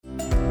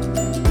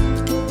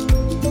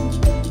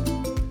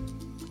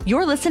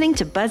You're listening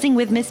to Buzzing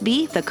with Miss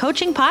B, the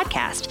coaching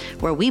podcast,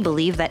 where we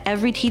believe that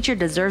every teacher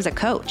deserves a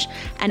coach,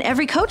 and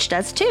every coach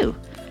does too.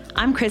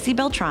 I'm Chrissy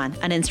Beltran,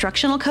 an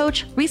instructional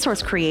coach,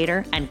 resource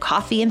creator, and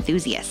coffee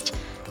enthusiast.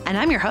 And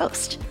I'm your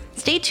host.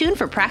 Stay tuned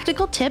for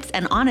practical tips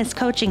and honest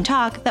coaching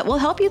talk that will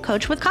help you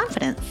coach with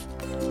confidence.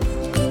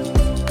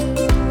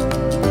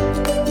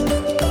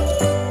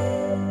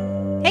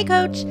 Hey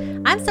Coach,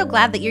 I'm so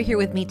glad that you're here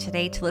with me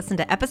today to listen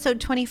to episode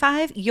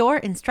 25, Your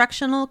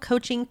Instructional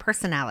Coaching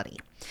Personality.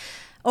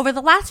 Over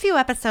the last few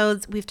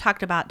episodes, we've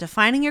talked about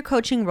defining your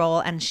coaching role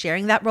and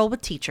sharing that role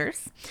with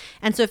teachers.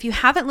 And so if you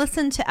haven't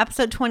listened to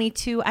episode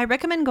 22, I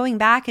recommend going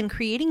back and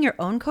creating your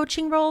own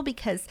coaching role,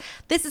 because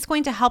this is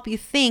going to help you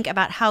think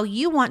about how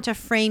you want to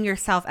frame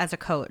yourself as a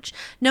coach.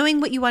 Knowing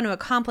what you want to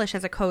accomplish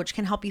as a coach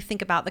can help you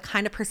think about the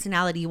kind of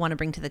personality you want to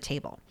bring to the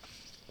table.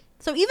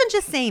 So even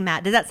just saying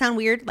that, does that sound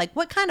weird? Like,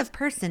 what kind of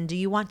person do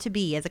you want to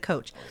be as a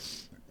coach?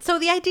 So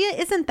the idea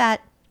isn't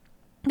that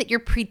you're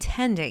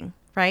pretending,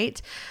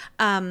 right?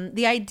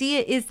 The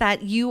idea is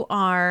that you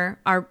are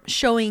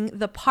showing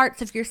the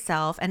parts of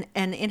yourself and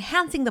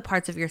enhancing the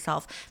parts of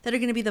yourself that are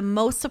going to be the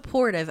most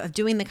supportive of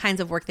doing the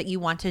kinds of work that you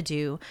want to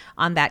do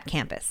on that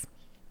campus.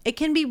 It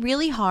can be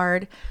really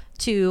hard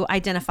to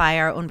identify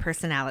our own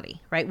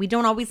personality, right? We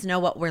don't always know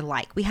what we're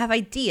like. We have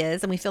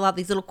ideas and we fill out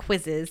these little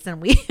quizzes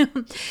and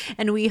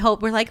we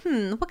hope we're like,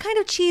 what kind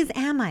of cheese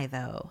am I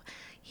though?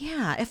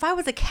 Yeah, if I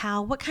was a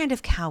cow, what kind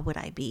of cow would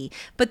I be?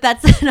 But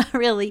that's not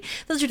really,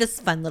 those are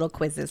just fun little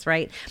quizzes,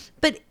 right?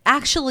 But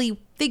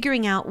actually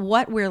figuring out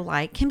what we're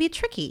like can be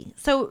tricky.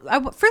 So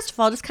first of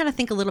all, just kind of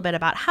think a little bit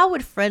about how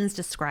would friends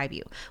describe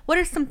you? What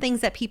are some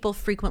things that people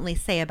frequently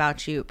say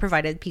about you,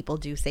 provided people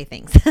do say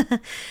things?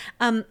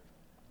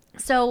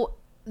 So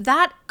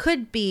that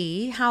could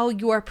be how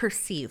you are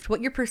perceived,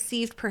 what your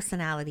perceived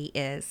personality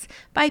is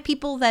by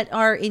people that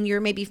are in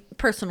your maybe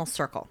personal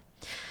circle.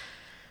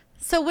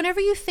 So whenever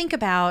you think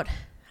about,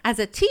 as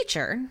a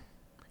teacher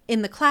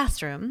in the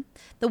classroom,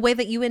 the way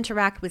that you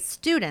interact with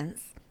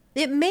students,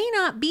 it may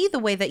not be the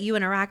way that you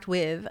interact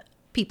with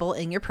people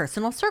in your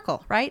personal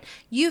circle, right?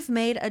 You've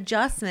made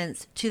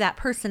adjustments to that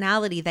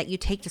personality that you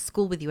take to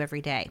school with you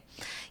every day.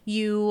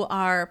 You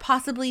are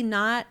possibly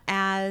not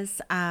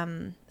as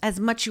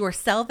much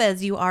yourself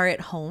as you are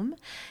at home.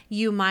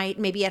 You might,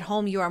 maybe at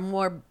home you are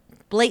more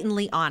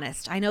blatantly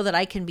honest. I know that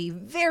I can be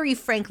very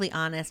frankly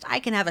honest. I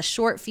can have a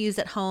short fuse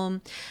at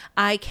home.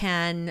 I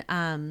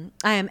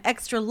am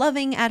extra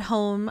loving at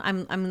home.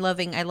 I'm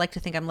loving. I like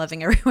to think I'm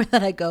loving everywhere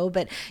that I go,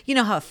 but you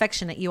know how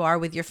affectionate you are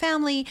with your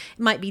family. It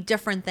might be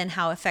different than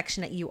how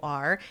affectionate you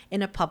are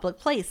in a public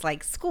place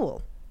like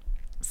school.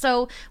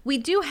 So we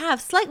do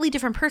have slightly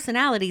different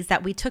personalities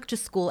that we took to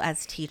school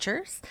as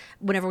teachers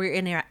whenever we're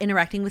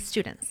interacting with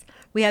students.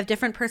 We have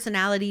different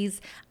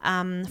personalities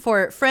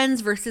for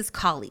friends versus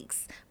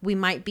colleagues. We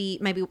might be,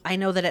 maybe I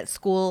know that at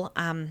school,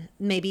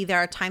 maybe there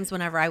are times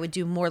whenever I would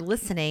do more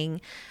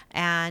listening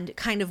and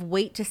kind of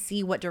wait to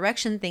see what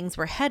direction things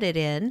were headed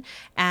in.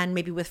 And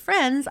maybe with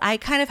friends, I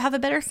kind of have a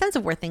better sense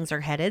of where things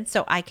are headed,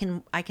 so I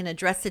can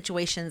address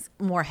situations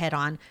more head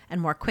on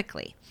and more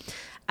quickly.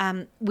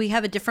 We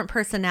have a different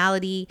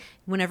personality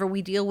whenever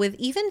we deal with,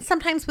 even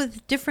sometimes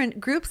with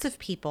different groups of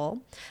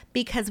people,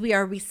 because we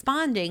are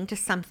responding to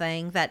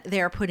something that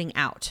they're putting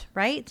out,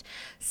 right?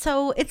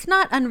 So it's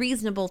not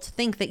unreasonable to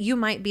think that you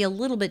might be a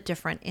little bit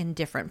different in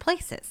different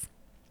places.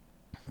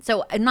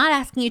 So I'm not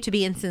asking you to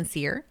be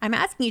insincere. I'm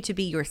asking you to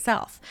be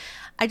yourself.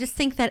 I just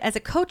think that as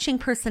a coaching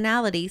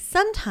personality,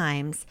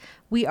 sometimes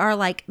we are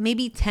like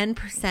maybe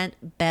 10%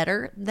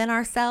 better than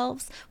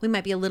ourselves. We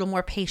might be a little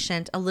more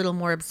patient, a little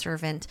more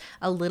observant,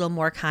 a little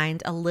more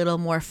kind, a little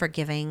more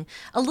forgiving,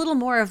 a little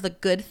more of the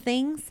good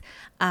things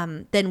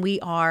than we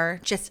are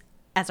just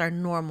as our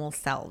normal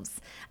selves,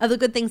 of the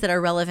good things that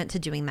are relevant to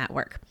doing that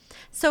work.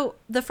 So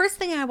the first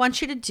thing I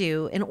want you to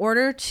do in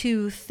order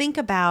to think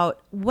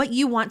about what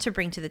you want to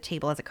bring to the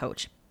table as a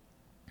coach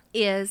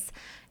is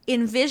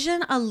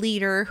envision a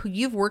leader who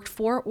you've worked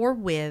for or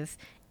with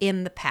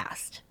in the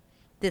past.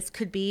 This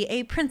could be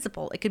a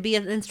principal. It could be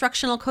an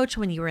instructional coach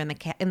when you were in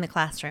the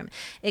classroom.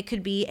 It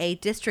could be a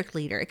district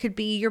leader. It could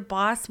be your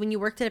boss when you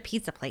worked at a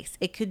pizza place.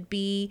 It could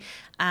be,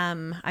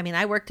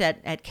 I worked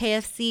at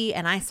KFC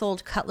and I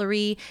sold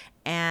cutlery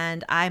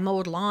and I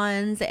mowed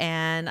lawns,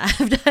 and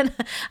I've done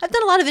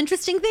a lot of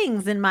interesting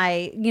things in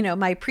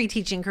my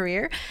pre-teaching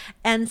career.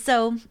 And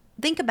so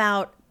think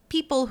about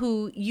people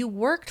who you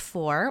worked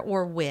for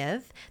or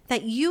with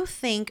that you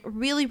think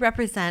really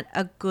represent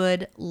a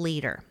good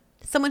leader.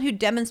 Someone who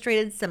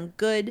demonstrated some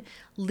good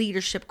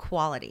leadership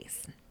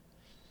qualities.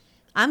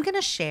 I'm going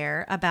to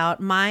share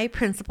about my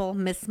principal,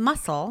 Miss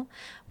Muscle,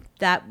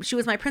 that she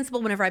was my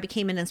principal whenever I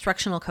became an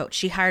instructional coach.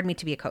 She hired me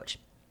to be a coach.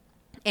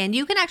 And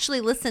you can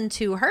actually listen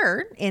to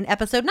her in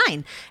episode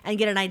 9 and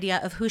get an idea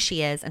of who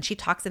she is. And she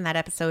talks in that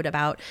episode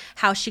about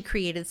how she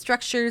created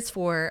structures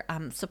for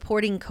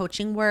supporting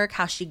coaching work,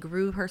 how she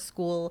grew her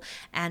school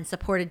and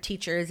supported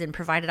teachers and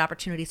provided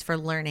opportunities for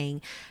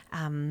learning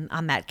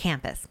on that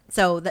campus.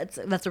 So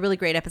that's a really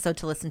great episode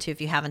to listen to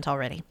if you haven't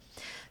already.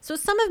 So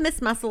some of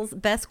Miss Mussel's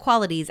best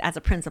qualities as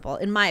a principal,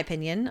 in my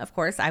opinion, of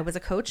course, I was a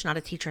coach, not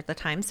a teacher at the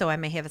time, so I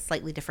may have a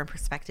slightly different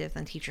perspective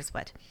than teachers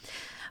would.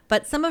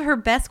 But some of her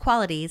best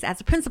qualities as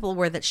a principal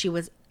were that she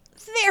was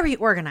very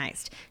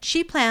organized.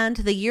 She planned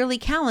the yearly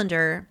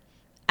calendar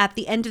at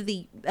the end of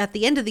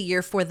the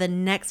year for the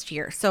next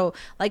year. So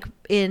like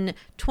in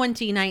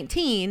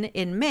 2019,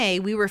 in May,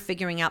 we were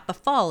figuring out the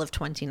fall of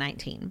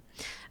 2019.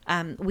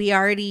 We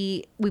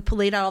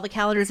laid out all the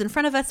calendars in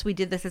front of us. We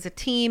did this as a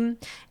team,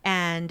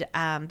 and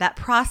that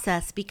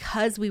process,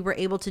 because we were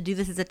able to do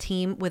this as a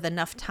team with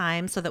enough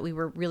time so that we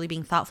were really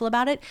being thoughtful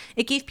about it,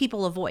 it gave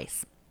people a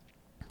voice.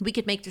 We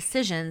could make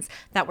decisions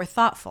that were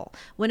thoughtful.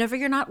 Whenever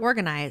you're not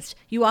organized,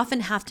 you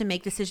often have to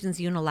make decisions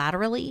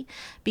unilaterally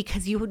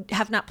because you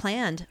have not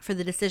planned for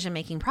the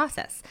decision-making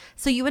process.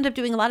 So you end up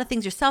doing a lot of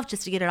things yourself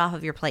just to get it off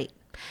of your plate.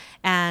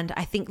 And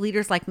I think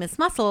leaders like Miss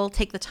Mussel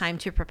take the time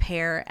to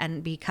prepare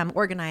and become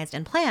organized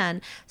and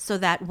plan so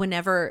that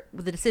whenever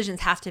the decisions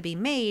have to be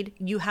made,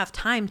 you have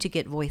time to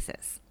get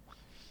voices.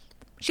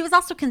 She was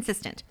also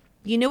consistent.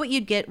 You knew what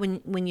you'd get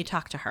when you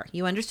talked to her.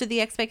 You understood the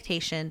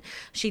expectation.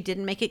 She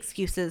didn't make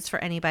excuses for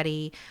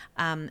anybody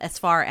as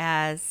far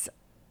as,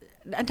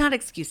 not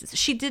excuses.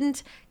 She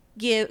didn't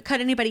cut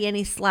anybody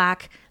any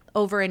slack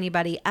over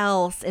anybody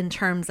else in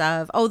terms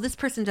of, oh, this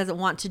person doesn't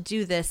want to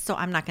do this, so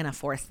I'm not going to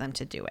force them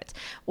to do it.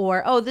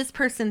 Or, oh, this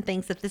person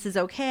thinks that this is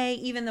okay,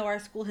 even though our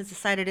school has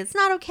decided it's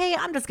not okay,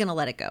 I'm just going to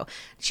let it go.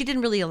 She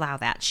didn't really allow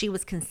that. She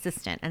was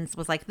consistent and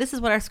was like, this is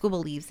what our school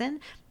believes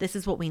in. This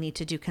is what we need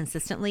to do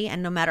consistently.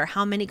 And no matter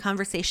how many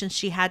conversations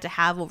she had to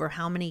have over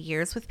how many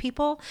years with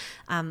people,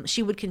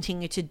 she would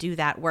continue to do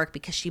that work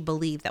because she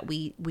believed that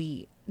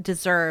we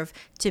deserve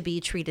to be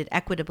treated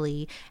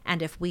equitably,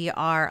 and if we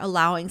are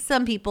allowing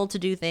some people to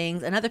do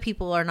things and other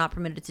people are not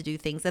permitted to do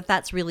things,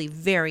 that's really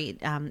very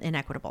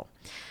inequitable.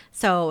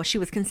 So she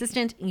was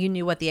consistent. You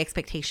knew what the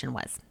expectation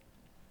was.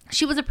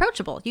 She was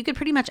approachable. You could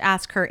pretty much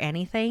ask her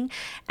anything,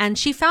 and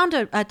she found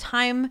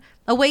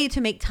a way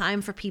to make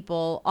time for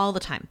people all the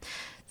time.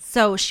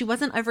 So she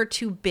wasn't ever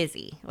too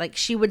busy. Like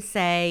she would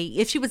say,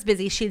 if she was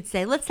busy, she'd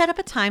say, let's set up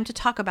a time to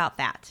talk about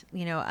that.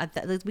 You know,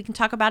 we can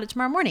talk about it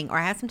tomorrow morning, or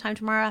I have some time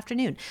tomorrow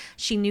afternoon.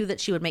 She knew that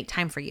she would make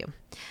time for you.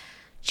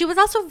 She was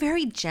also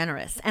very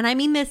generous. And I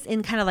mean this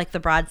in kind of like the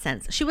broad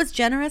sense. She was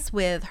generous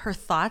with her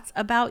thoughts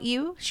about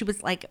you. She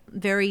was like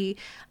very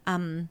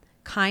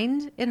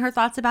kind in her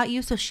thoughts about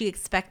you. So she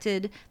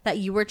expected that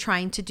you were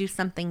trying to do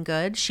something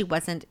good. She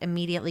wasn't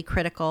immediately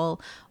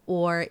critical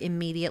or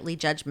immediately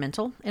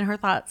judgmental in her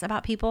thoughts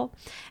about people.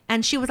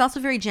 And she was also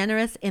very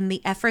generous in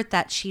the effort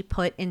that she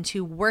put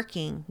into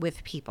working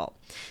with people.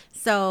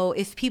 So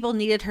if people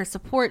needed her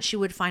support, she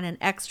would find an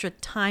extra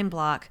time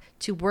block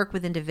to work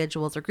with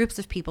individuals or groups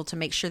of people to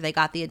make sure they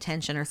got the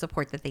attention or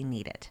support that they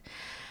needed.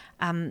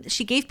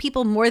 She gave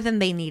people more than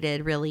they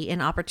needed, really,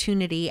 in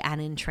opportunity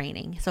and in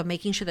training. So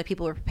making sure that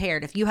people were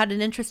prepared. If you had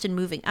an interest in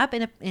moving up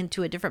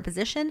into a different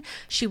position,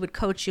 she would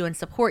coach you and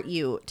support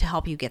you to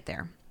help you get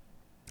there.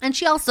 And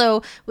she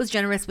also was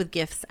generous with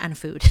gifts and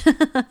food.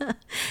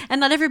 And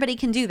not everybody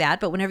can do that,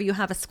 but whenever you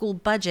have a school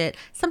budget,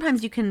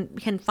 sometimes you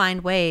can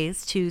find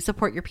ways to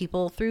support your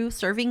people through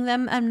serving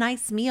them a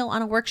nice meal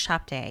on a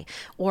workshop day,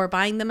 or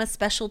buying them a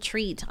special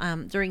treat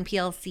during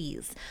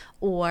PLCs,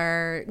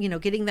 or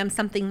getting them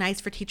something nice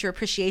for teacher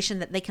appreciation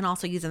that they can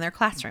also use in their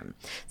classroom.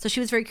 So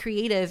she was very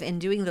creative in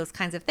doing those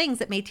kinds of things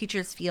that made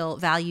teachers feel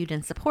valued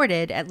and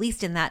supported, at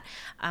least in that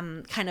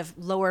kind of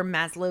lower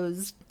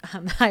Maslow's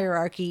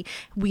hierarchy.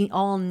 We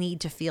all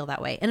need to feel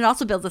that way. And it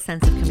also builds a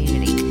sense of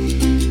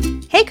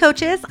community. Hey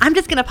coaches, I'm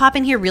just going to pop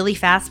in here really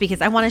fast because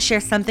I want to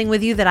share something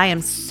with you that I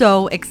am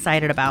so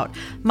excited about.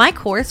 My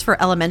course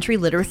for elementary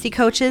literacy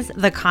coaches,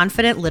 The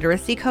Confident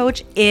Literacy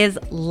Coach, is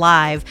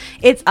live.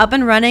 It's up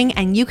and running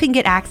and you can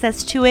get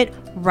access to it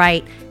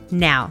right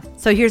now.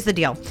 So here's the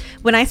deal.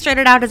 When I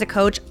started out as a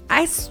coach,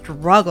 I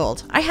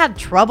struggled. I had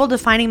trouble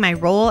defining my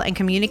role and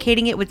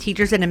communicating it with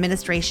teachers and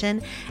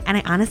administration, and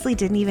I honestly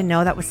didn't even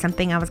know that was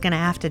something I was going to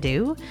have to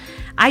do.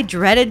 I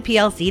dreaded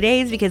PLC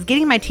days because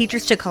getting my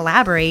teachers to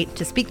collaborate,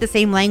 to speak the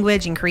same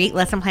language and create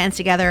lesson plans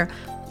together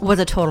was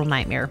a total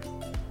nightmare.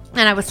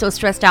 And I was so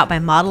stressed out by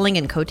modeling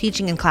and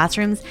co-teaching in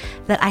classrooms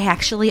that I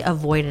actually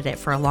avoided it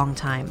for a long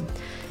time.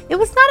 It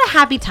was not a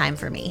happy time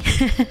for me,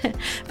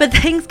 but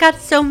things got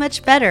so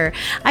much better.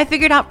 I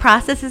figured out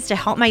processes to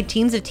help my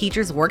teams of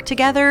teachers work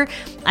together.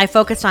 I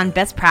focused on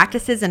best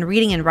practices in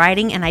reading and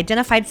writing and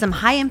identified some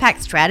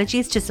high-impact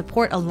strategies to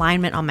support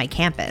alignment on my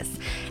campus.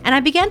 And I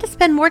began to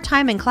spend more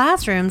time in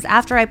classrooms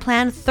after I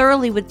planned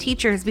thoroughly with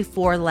teachers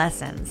before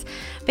lessons.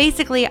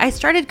 Basically, I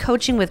started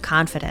coaching with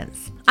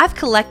confidence. I've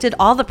collected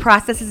all the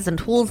processes and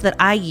tools that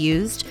I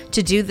used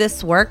to do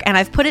this work, and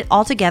I've put it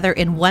all together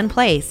in one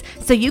place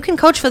so you can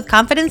coach with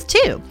confidence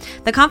too.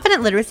 The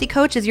Confident Literacy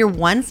Coach is your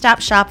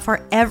one-stop shop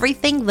for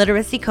everything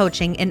literacy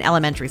coaching in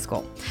elementary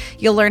school.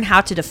 You'll learn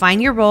how to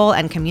define your role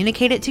and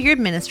communicate it to your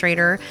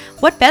administrator,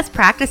 what best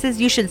practices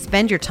you should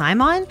spend your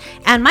time on,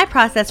 and my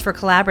process for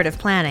collaborative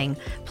planning,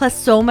 plus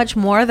so much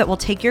more that will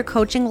take your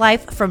coaching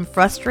life from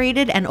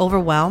frustrated and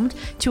overwhelmed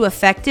to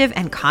effective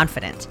and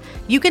confident.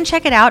 You can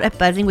check it out at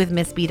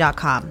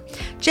buzzingwithmissb.com.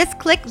 Just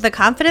click the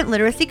Confident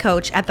Literacy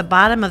Coach at the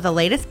bottom of the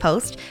latest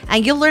post,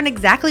 and you'll learn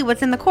exactly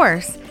what's in the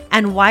course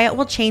and why it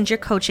will change your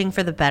coaching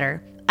for the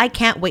better. I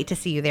can't wait to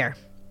see you there.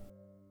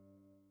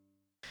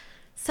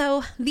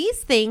 So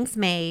these things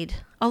made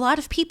a lot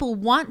of people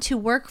want to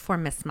work for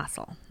Miss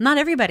Muscle. Not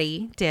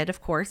everybody did,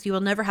 of course. You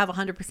will never have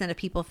 100% of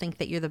people think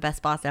that you're the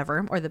best boss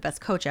ever or the best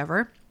coach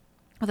ever,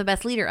 or the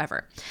best leader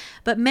ever.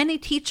 But many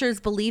teachers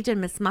believed in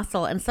Miss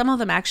Muscle, and some of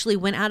them actually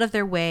went out of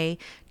their way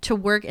to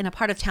work in a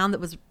part of town that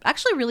was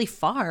actually really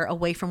far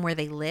away from where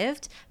they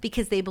lived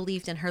because they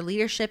believed in her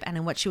leadership and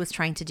in what she was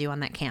trying to do on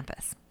that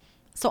campus.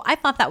 So I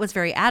thought that was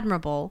very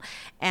admirable.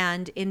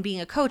 And in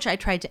being a coach, I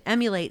tried to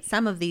emulate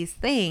some of these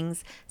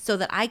things so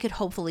that I could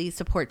hopefully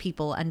support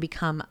people and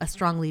become a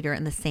strong leader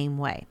in the same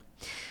way.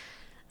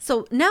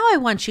 So now I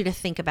want you to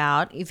think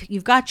about, if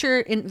you've got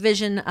your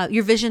vision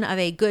of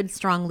a good,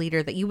 strong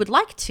leader that you would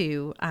like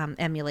to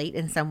emulate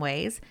in some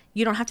ways.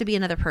 You don't have to be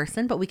another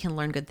person, but we can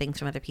learn good things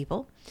from other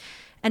people.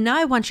 And now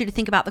I want you to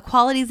think about the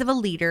qualities of a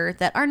leader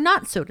that are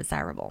not so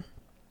desirable.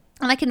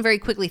 And I can very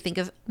quickly think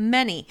of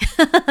many,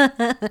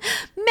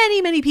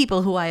 many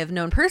people who I have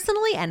known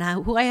personally and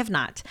who I have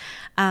not.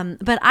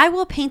 But I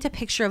will paint a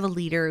picture of a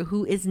leader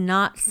who is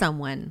not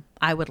someone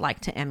I would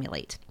like to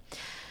emulate.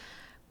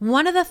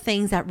 One of the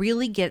things that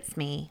really gets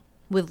me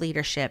with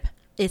leadership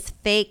is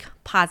fake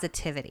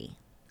positivity.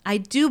 I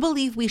do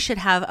believe we should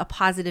have a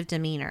positive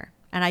demeanor,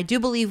 and I do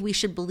believe we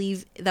should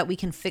believe that we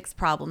can fix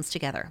problems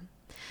together.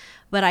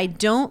 But I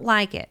don't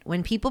like it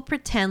when people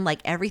pretend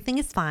like everything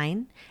is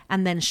fine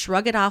and then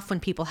shrug it off when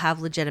people have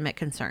legitimate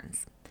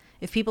concerns.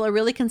 If people are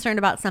really concerned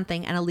about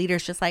something and a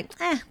leader's just like,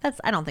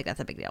 I don't think that's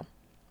a big deal,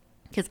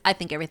 because I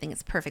think everything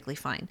is perfectly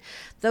fine.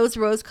 Those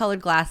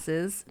rose-colored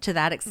glasses, to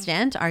that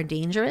extent, are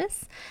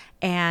dangerous.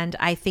 And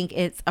I think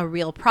it's a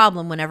real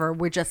problem whenever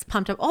we're just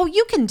pumped up. Oh,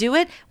 you can do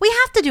it. We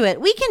have to do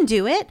it. We can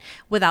do it,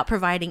 without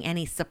providing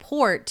any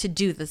support to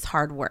do this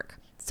hard work.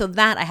 So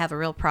that I have a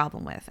real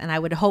problem with, and I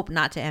would hope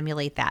not to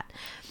emulate that.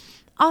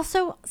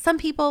 Also, some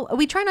people,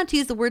 we try not to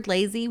use the word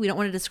lazy. We don't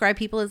want to describe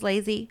people as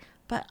lazy,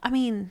 but I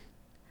mean,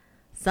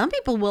 some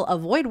people will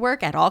avoid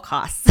work at all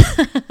costs.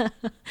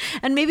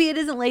 And maybe it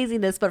isn't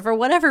laziness, but for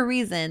whatever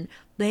reason,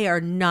 they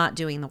are not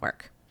doing the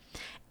work.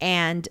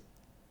 And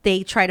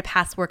they try to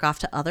pass work off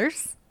to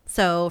others.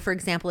 So, for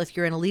example, if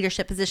you're in a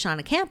leadership position on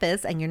a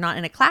campus and you're not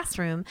in a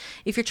classroom,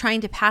 if you're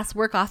trying to pass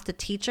work off to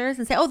teachers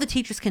and say, oh, the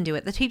teachers can do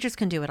it. The teachers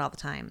can do it all the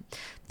time.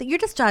 That you're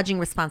just dodging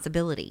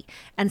responsibility.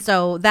 And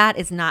so that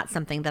is not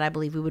something that I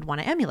believe we would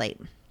want to emulate.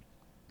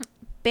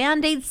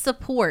 Band-aid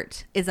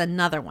support is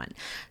another one.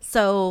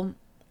 So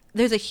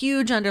there's a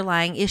huge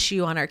underlying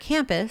issue on our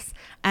campus,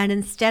 and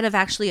instead of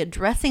actually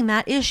addressing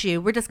that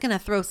issue, we're just going to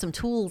throw some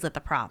tools at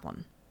the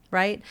problem.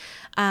 Right?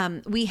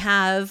 We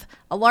have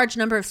a large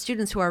number of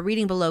students who are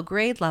reading below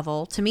grade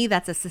level. To me,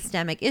 that's a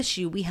systemic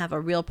issue. We have a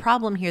real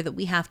problem here that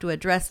we have to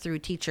address through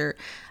teacher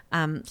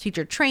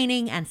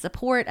training and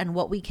support, and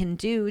what we can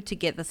do to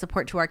get the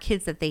support to our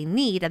kids that they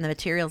need and the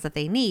materials that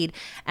they need.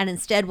 And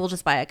instead, we'll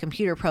just buy a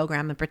computer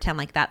program and pretend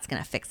like that's going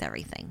to fix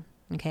everything.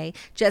 Okay,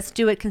 just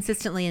do it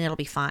consistently and it'll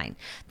be fine.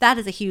 That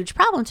is a huge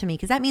problem to me,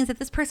 because that means that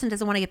this person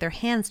doesn't want to get their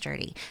hands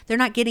dirty. They're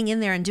not getting in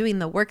there and doing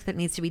the work that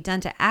needs to be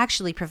done to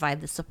actually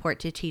provide the support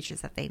to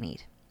teachers that they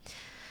need.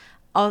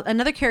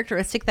 Another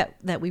characteristic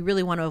that we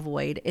really want to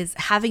avoid is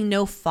having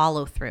no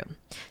follow through.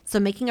 So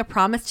making a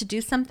promise to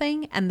do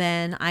something and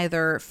then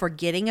either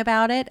forgetting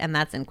about it, and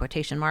that's in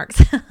quotation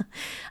marks,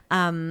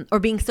 or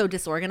being so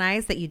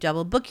disorganized that you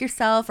double book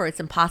yourself, or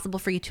it's impossible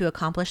for you to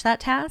accomplish that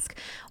task,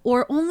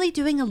 or only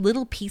doing a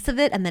little piece of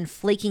it and then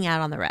flaking out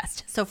on the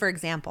rest. So for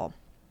example,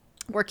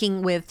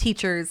 working with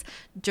teachers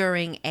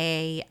during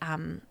a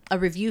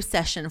review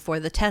session for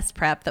the test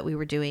prep that we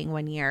were doing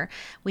one year,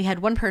 we had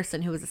one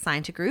person who was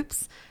assigned to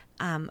groups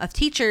of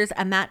teachers,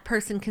 and that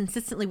person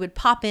consistently would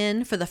pop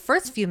in for the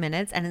first few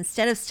minutes, and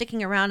instead of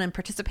sticking around and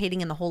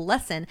participating in the whole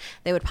lesson,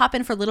 they would pop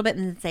in for a little bit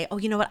and say, oh,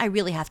 you know what, I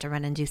really have to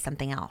run and do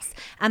something else.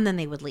 And then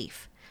they would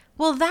leave.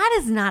 Well, that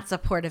is not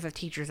supportive of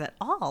teachers at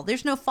all.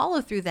 There's no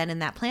follow through then in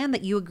that plan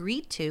that you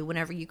agreed to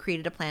whenever you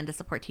created a plan to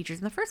support teachers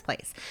in the first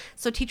place.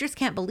 So teachers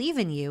can't believe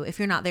in you if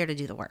you're not there to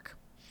do the work.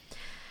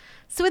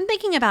 So in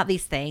thinking about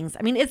these things,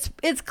 I mean,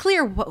 it's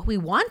clear what we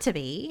want to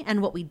be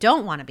and what we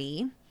don't want to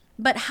be,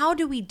 but how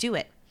do we do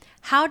it?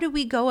 How do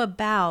we go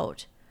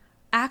about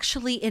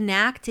actually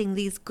enacting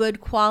these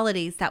good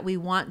qualities that we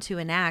want to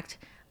enact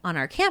on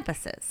our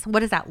campuses?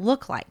 What does that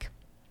look like?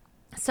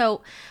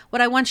 So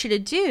what I want you to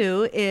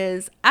do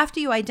is, after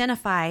you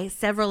identify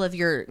several of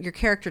your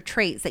character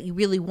traits that you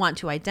really want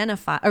to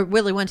identify or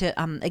really want to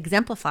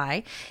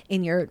exemplify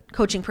in your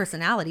coaching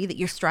personality that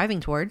you're striving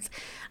towards,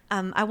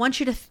 I want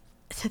you to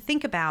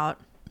think about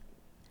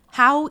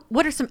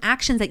what are some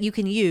actions that you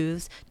can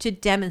use to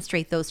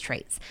demonstrate those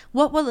traits?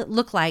 What will it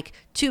look like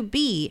to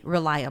be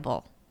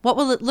reliable? What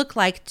will it look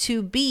like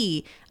to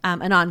be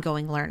an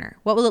ongoing learner?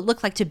 What will it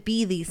look like to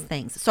be these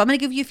things? So I'm going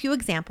to give you a few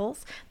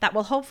examples that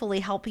will hopefully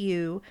help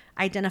you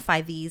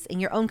identify these in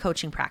your own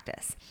coaching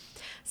practice.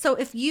 So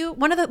if you,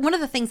 one of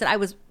the things that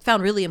I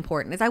found really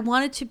important is I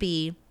wanted to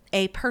be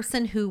a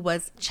person who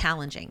was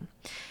challenging,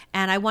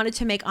 and I wanted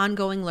to make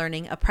ongoing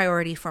learning a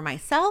priority for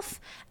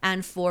myself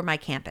and for my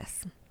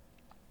campus.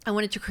 I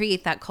wanted to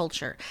create that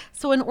culture.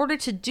 So in order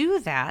to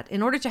do that,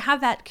 in order to have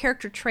that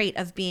character trait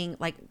of being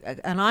like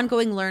an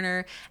ongoing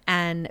learner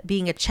and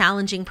being a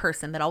challenging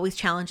person that always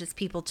challenges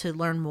people to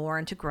learn more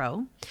and to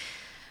grow,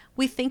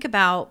 we think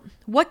about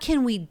what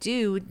can we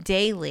do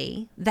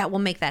daily that will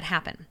make that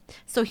happen.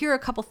 So here are a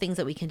couple things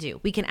that we can do.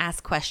 We can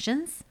ask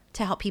questions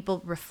to help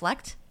people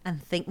reflect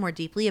and think more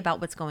deeply about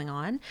what's going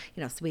on.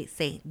 So we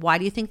say, why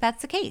do you think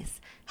that's the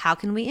case? How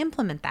can we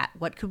implement that?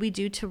 What could we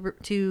do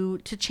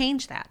to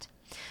change that?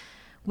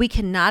 We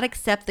cannot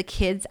accept the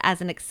kids as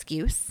an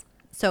excuse.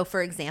 So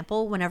for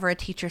example, whenever a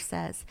teacher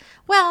says,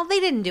 well, they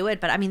didn't do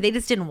it, but they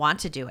just didn't want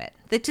to do it.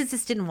 They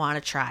just didn't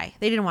want to try.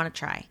 They didn't want to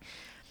try.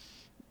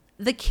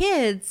 The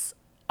kids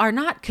are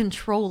not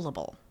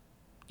controllable.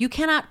 You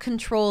cannot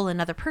control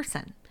another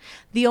person.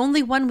 The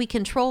only one we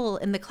control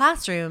in the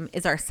classroom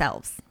is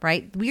ourselves,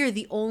 right? We are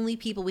the only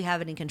people we have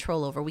any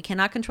control over. We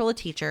cannot control a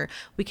teacher.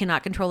 We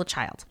cannot control a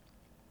child.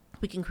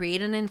 We can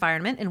create an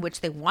environment in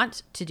which they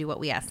want to do what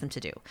we ask them to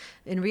do.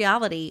 In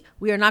reality,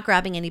 we are not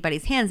grabbing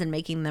anybody's hands and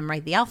making them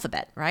write the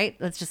alphabet, right?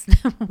 That's just,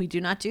 we do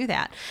not do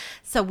that.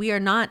 So we are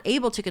not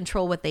able to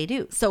control what they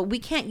do. So we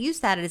can't use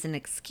that as an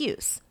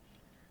excuse.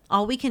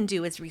 All we can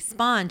do is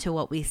respond to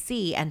what we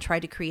see and try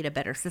to create a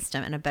better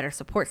system and a better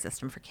support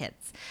system for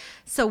kids.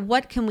 So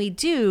what can we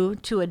do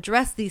to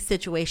address these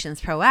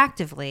situations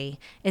proactively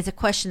is a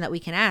question that we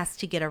can ask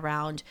to get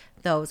around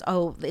those,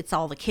 oh, it's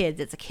all the kids,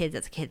 it's a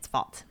kid's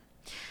fault.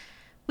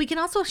 We can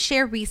also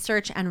share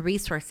research and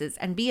resources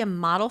and be a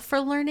model for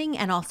learning,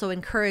 and also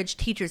encourage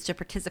teachers to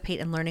participate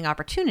in learning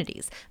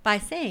opportunities by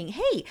saying,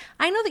 hey,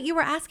 I know that you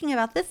were asking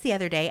about this the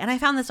other day, and I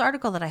found this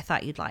article that I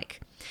thought you'd like.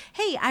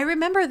 Hey, I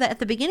remember that at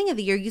the beginning of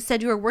the year, you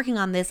said you were working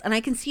on this, and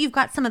I can see you've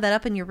got some of that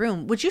up in your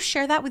room. Would you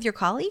share that with your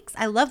colleagues?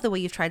 I love the way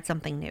you've tried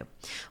something new.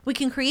 We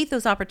can create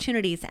those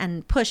opportunities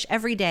and push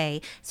every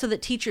day so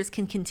that teachers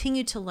can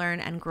continue to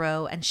learn and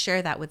grow and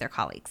share that with their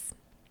colleagues.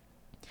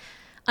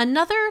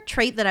 Another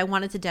trait that I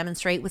wanted to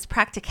demonstrate was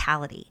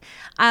practicality.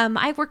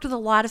 I've worked with a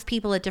lot of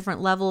people at different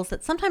levels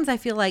that sometimes I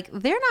feel like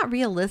they're not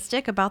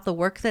realistic about the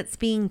work that's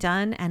being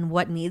done and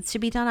what needs to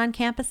be done on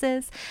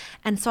campuses.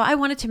 And so I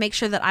wanted to make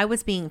sure that I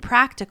was being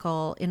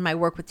practical in my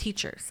work with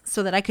teachers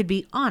so that I could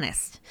be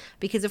honest.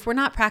 Because if we're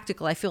not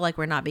practical, I feel like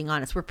we're not being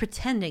honest. We're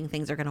pretending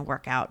things are going to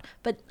work out.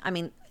 But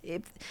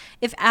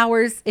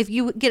if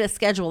you get a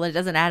schedule that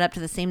doesn't add up to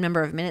the same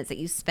number of minutes that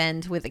you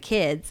spend with the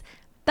kids,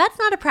 that's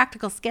not a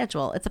practical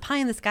schedule. It's a pie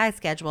in the sky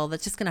schedule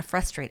that's just going to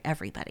frustrate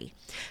everybody.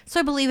 So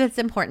I believe it's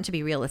important to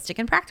be realistic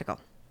and practical.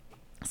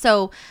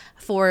 So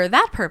for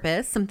that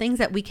purpose, some things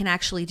that we can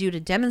actually do to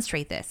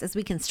demonstrate this is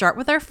we can start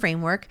with our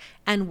framework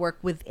and work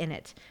within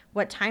it.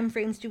 What time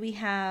frames do we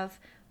have?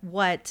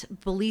 What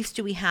beliefs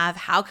do we have?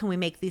 How can we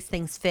make these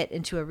things fit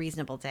into a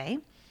reasonable day?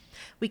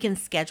 We can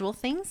schedule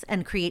things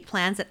and create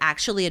plans that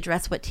actually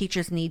address what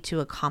teachers need to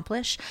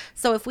accomplish.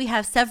 So if we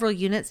have several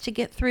units to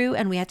get through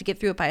and we have to get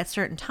through it by a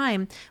certain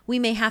time, we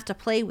may have to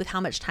play with how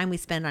much time we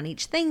spend on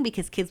each thing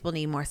because kids will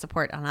need more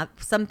support on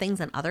some things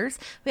than others.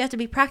 We have to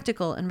be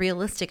practical and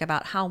realistic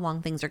about how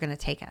long things are going to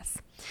take us.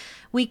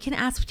 We can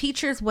ask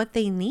teachers what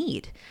they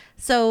need.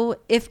 So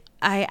if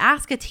I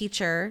ask a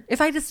teacher,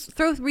 if I just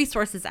throw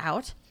resources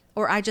out,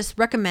 or I just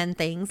recommend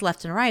things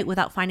left and right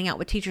without finding out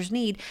what teachers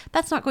need,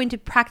 that's not going to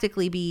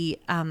practically be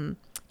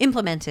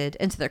implemented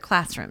into their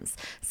classrooms.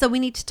 So we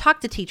need to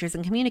talk to teachers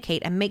and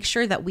communicate and make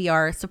sure that we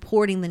are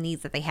supporting the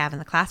needs that they have in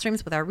the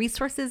classrooms with our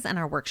resources and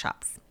our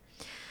workshops.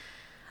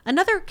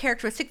 Another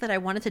characteristic that I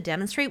wanted to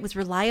demonstrate was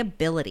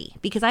reliability,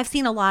 because I've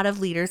seen a lot of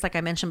leaders, like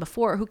I mentioned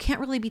before, who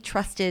can't really be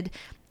trusted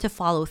to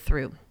follow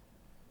through.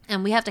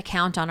 And we have to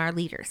count on our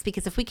leaders,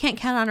 because if we can't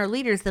count on our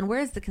leaders, then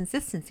where is the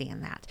consistency in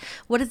that?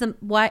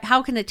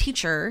 How can a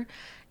teacher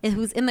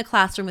who's in the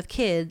classroom with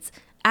kids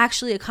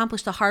actually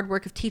accomplish the hard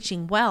work of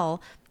teaching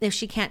well if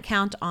she can't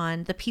count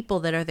on the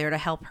people that are there to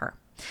help her?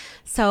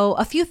 So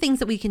a few things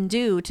that we can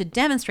do to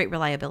demonstrate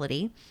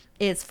reliability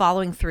is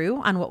following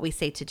through on what we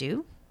say to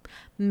do,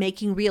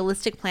 making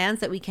realistic plans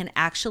that we can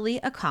actually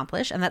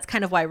accomplish. And that's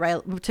kind of why,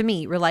 to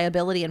me,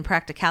 reliability and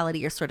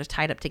practicality are sort of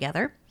tied up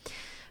together.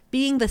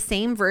 being the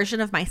same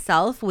version of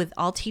myself with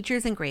all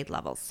teachers and grade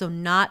levels. So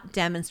not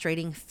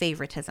demonstrating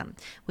favoritism.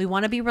 We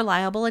want to be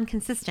reliable and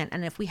consistent.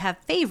 And if we have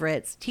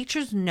favorites,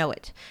 teachers know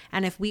it.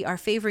 And if we are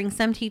favoring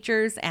some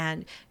teachers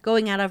and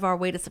going out of our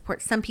way to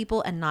support some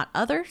people and not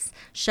others,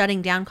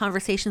 shutting down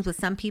conversations with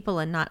some people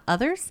and not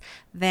others,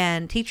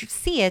 then teachers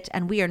see it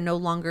and we are no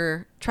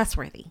longer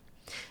trustworthy.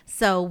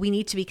 So we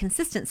need to be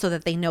consistent so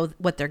that they know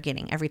what they're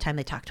getting every time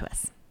they talk to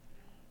us.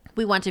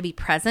 We want to be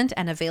present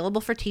and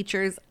available for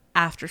teachers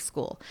after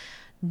school.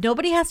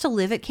 Nobody has to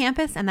live at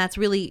campus, and that's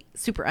really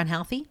super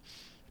unhealthy.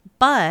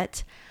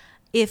 But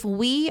if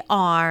we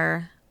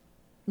are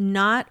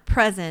not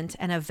present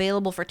and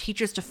available for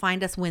teachers to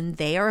find us when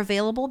they are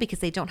available because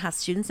they don't have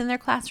students in their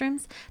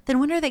classrooms, then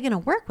when are they going to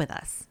work with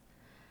us?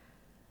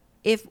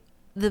 If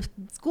the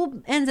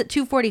school ends at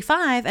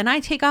 2:45 and I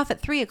take off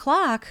at 3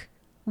 o'clock,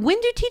 when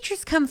do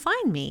teachers come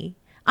find me?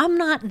 I'm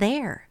not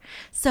there.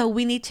 So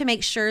we need to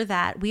make sure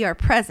that we are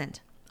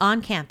present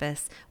on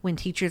campus when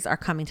teachers are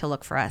coming to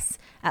look for us,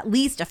 at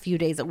least a few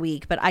days a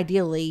week, but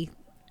ideally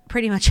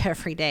pretty much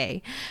every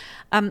day.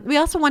 We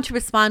also want to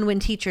respond when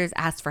teachers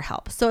ask for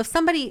help. So if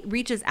somebody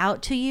reaches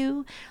out to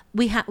you,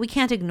 we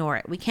can't ignore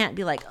it. We can't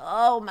be like,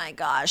 oh my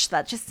gosh,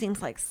 that just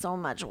seems like so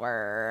much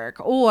work.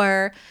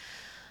 Or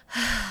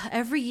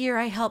every year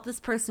I help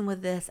this person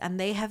with this and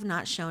they have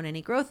not shown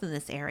any growth in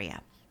this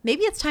area.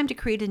 Maybe it's time to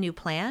create a new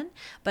plan,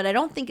 but I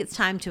don't think it's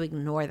time to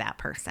ignore that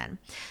person.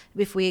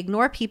 If we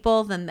ignore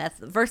people, then that's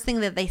the first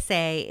thing that they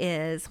say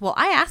is, well,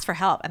 I asked for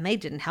help and they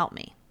didn't help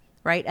me,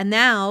 right? And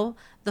now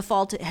the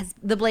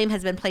blame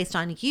has been placed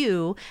on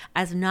you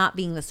as not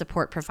being the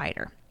support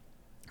provider.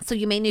 So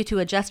you may need to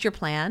adjust your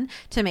plan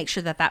to make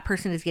sure that that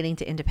person is getting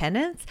to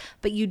independence,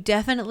 but you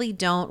definitely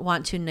don't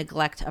want to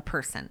neglect a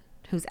person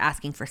who's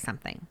asking for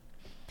something.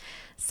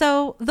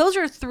 So those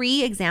are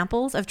 3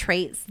 examples of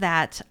traits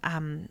that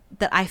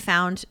I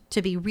found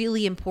to be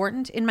really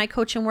important in my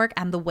coaching work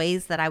and the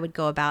ways that I would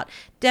go about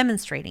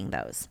demonstrating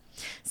those.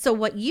 So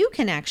what you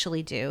can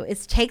actually do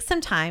is take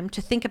some time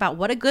to think about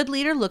what a good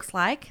leader looks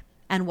like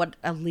and what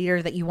a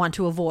leader that you want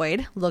to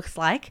avoid looks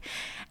like,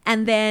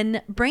 and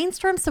then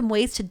brainstorm some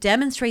ways to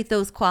demonstrate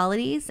those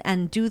qualities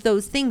and do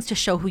those things to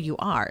show who you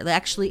are.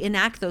 Actually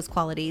enact those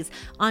qualities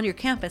on your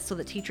campus so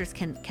that teachers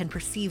can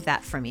perceive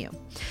that from you.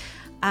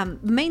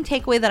 Main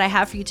takeaway that I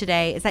have for you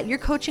today is that your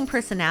coaching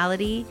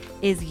personality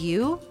is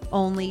you,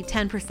 only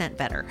 10%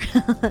 better.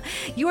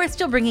 You are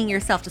still bringing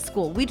yourself to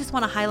school. We just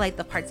want to highlight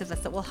the parts of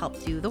this that will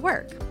help do the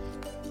work.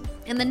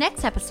 In the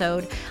next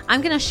episode, I'm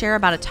going to share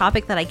about a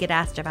topic that I get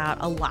asked about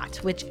a lot,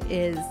 which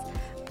is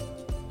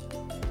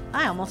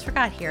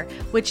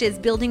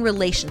building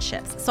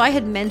relationships. So I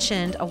had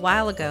mentioned a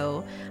while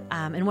ago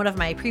in one of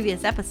my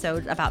previous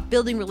episodes about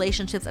building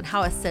relationships and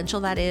how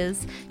essential that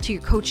is to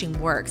your coaching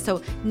work.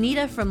 So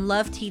Nita from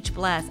Love, Teach,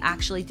 Bless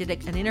actually did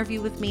an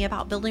interview with me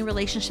about building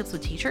relationships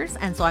with teachers.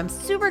 And so I'm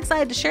super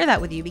excited to share that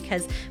with you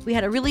because we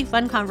had a really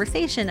fun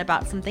conversation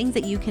about some things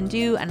that you can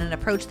do and an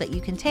approach that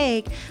you can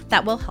take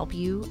that will help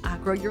you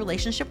grow your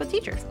relationship with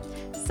teachers.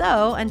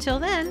 So until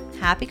then,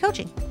 happy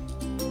coaching.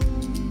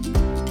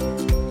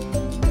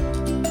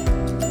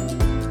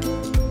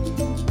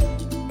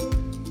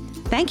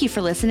 Thank you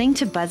for listening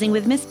to Buzzing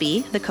with Miss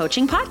B, the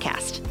coaching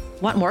podcast.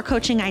 Want more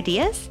coaching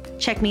ideas?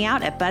 Check me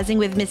out at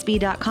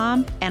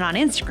buzzingwithmissb.com and on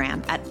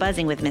Instagram at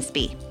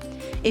buzzingwithmissb.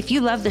 If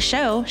you love the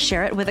show,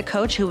 share it with a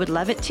coach who would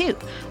love it too,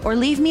 or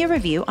leave me a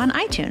review on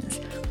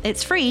iTunes.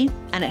 It's free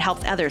and it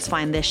helps others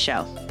find this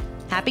show.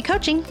 Happy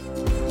coaching!